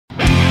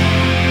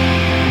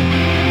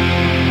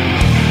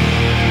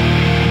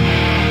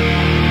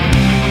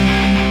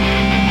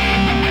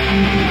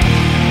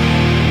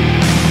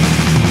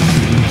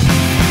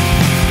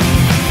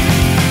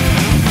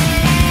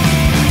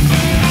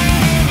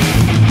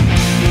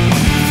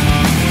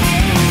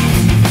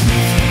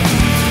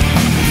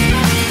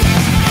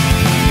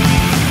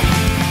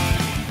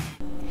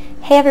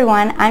Hey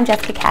everyone, I'm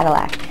Jesseka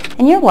Cadillac,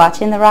 and you're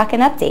watching the Rockin'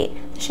 Update,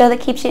 the show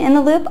that keeps you in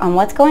the loop on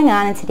what's going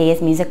on in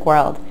today's music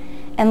world.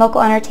 In local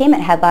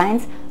entertainment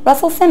headlines,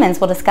 Russell Simmons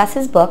will discuss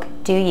his book,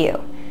 Do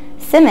You.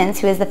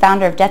 Simmons, who is the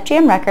founder of Def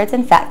Jam Records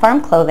and Phat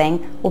Farm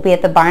Clothing, will be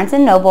at the Barnes &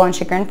 Noble in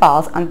Chagrin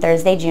Falls on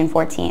Thursday, June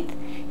 14th.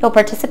 He'll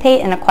participate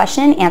in a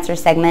question and answer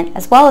segment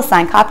as well as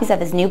sign copies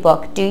of his new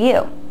book, Do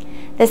You.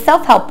 This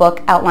self-help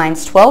book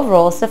outlines 12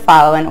 rules to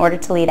follow in order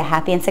to lead a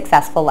happy and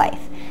successful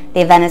life.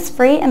 The event is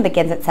free and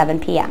begins at 7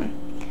 p.m.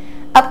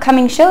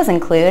 Upcoming shows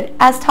include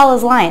As Tall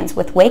as Lions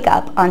with Wake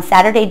Up on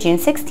Saturday, June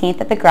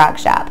 16th at the Grog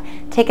Shop.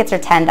 Tickets are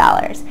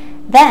 $10.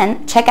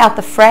 Then, check out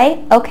The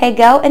Fray, OK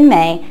Go in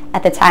May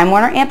at the Time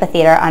Warner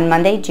Amphitheater on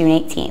Monday, June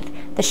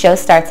 18th. The show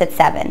starts at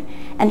 7.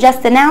 And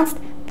just announced,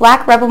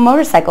 Black Rebel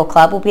Motorcycle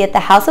Club will be at the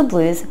House of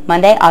Blues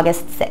Monday,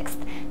 August 6th.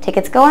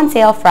 Tickets go on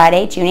sale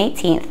Friday, June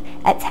 18th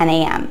at 10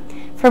 a.m.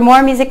 For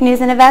more music news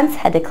and events,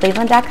 head to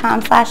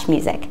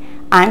cleveland.com/music.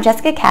 I'm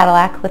Jesseka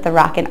Cadillac with the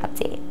Rockin'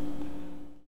 Update.